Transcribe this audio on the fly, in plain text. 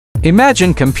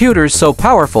Imagine computers so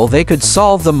powerful they could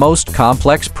solve the most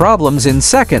complex problems in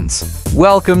seconds.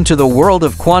 Welcome to the world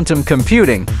of quantum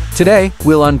computing. Today,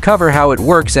 we'll uncover how it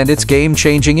works and its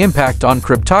game-changing impact on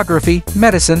cryptography,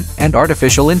 medicine, and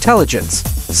artificial intelligence.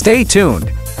 Stay tuned.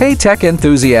 Hey tech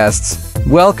enthusiasts!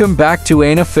 Welcome back to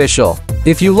Unofficial.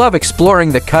 If you love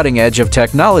exploring the cutting edge of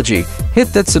technology, hit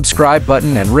that subscribe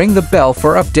button and ring the bell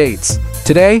for updates.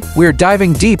 Today, we're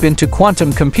diving deep into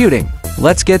quantum computing.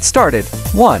 Let's get started.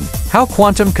 1. How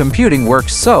quantum computing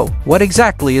works. So, what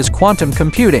exactly is quantum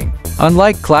computing?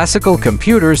 Unlike classical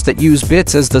computers that use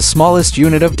bits as the smallest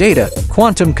unit of data,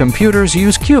 quantum computers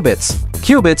use qubits.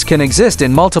 Qubits can exist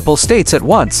in multiple states at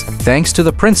once, thanks to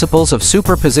the principles of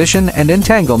superposition and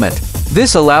entanglement.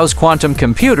 This allows quantum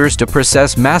computers to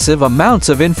process massive amounts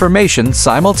of information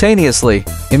simultaneously.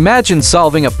 Imagine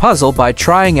solving a puzzle by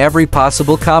trying every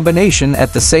possible combination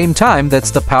at the same time.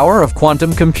 That's the power of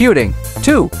quantum computing.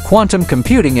 2. Quantum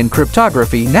computing in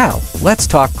cryptography. Now, let's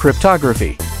talk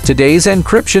cryptography. Today's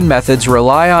encryption methods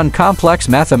rely on complex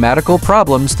mathematical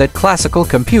problems that classical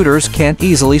computers can't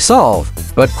easily solve.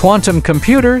 But quantum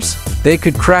computers? They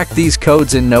could crack these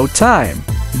codes in no time.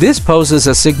 This poses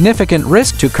a significant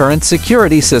risk to current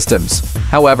security systems.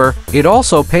 However, it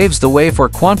also paves the way for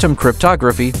quantum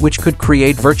cryptography, which could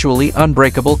create virtually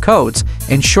unbreakable codes,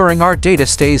 ensuring our data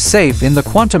stays safe in the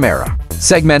quantum era.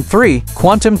 Segment 3.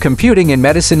 Quantum computing in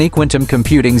medicine. Quantum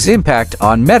computing's impact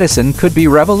on medicine could be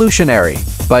revolutionary.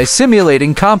 By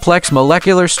simulating complex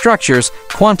molecular structures,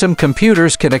 quantum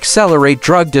computers can accelerate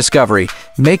drug discovery,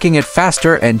 making it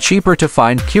faster and cheaper to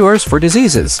find cures for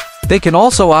diseases. They can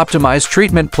also optimize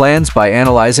treatment plans by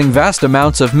analyzing vast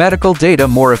amounts of medical data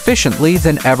more efficiently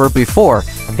than ever before,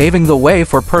 paving the way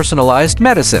for personalized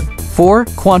medicine. 4.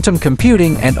 Quantum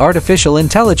computing and artificial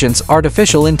intelligence.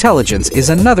 Artificial intelligence is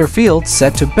another field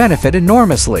set to benefit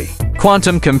enormously.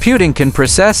 Quantum computing can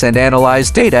process and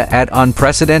analyze data at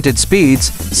unprecedented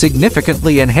speeds,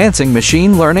 significantly enhancing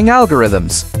machine learning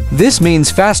algorithms. This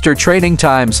means faster training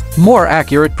times, more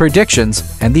accurate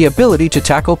predictions, and the ability to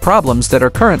tackle problems that are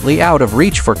currently out of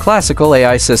reach for classical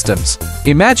AI systems.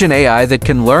 Imagine AI that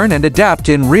can learn and adapt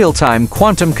in real time.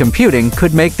 Quantum computing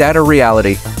could make that a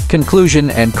reality.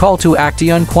 Conclusion and call to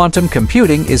action. Quantum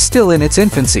computing is still in its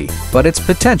infancy, but its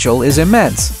potential is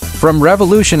immense. From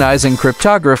revolutionizing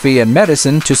cryptography and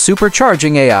medicine to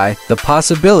supercharging AI, the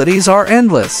possibilities are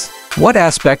endless. What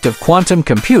aspect of quantum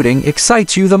computing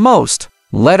excites you the most?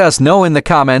 Let us know in the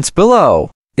comments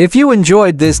below. If you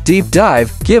enjoyed this deep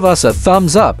dive, give us a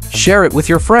thumbs up, share it with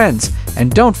your friends,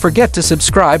 and don't forget to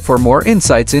subscribe for more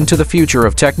insights into the future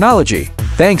of technology.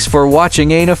 Thanks for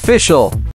watching Unofficial.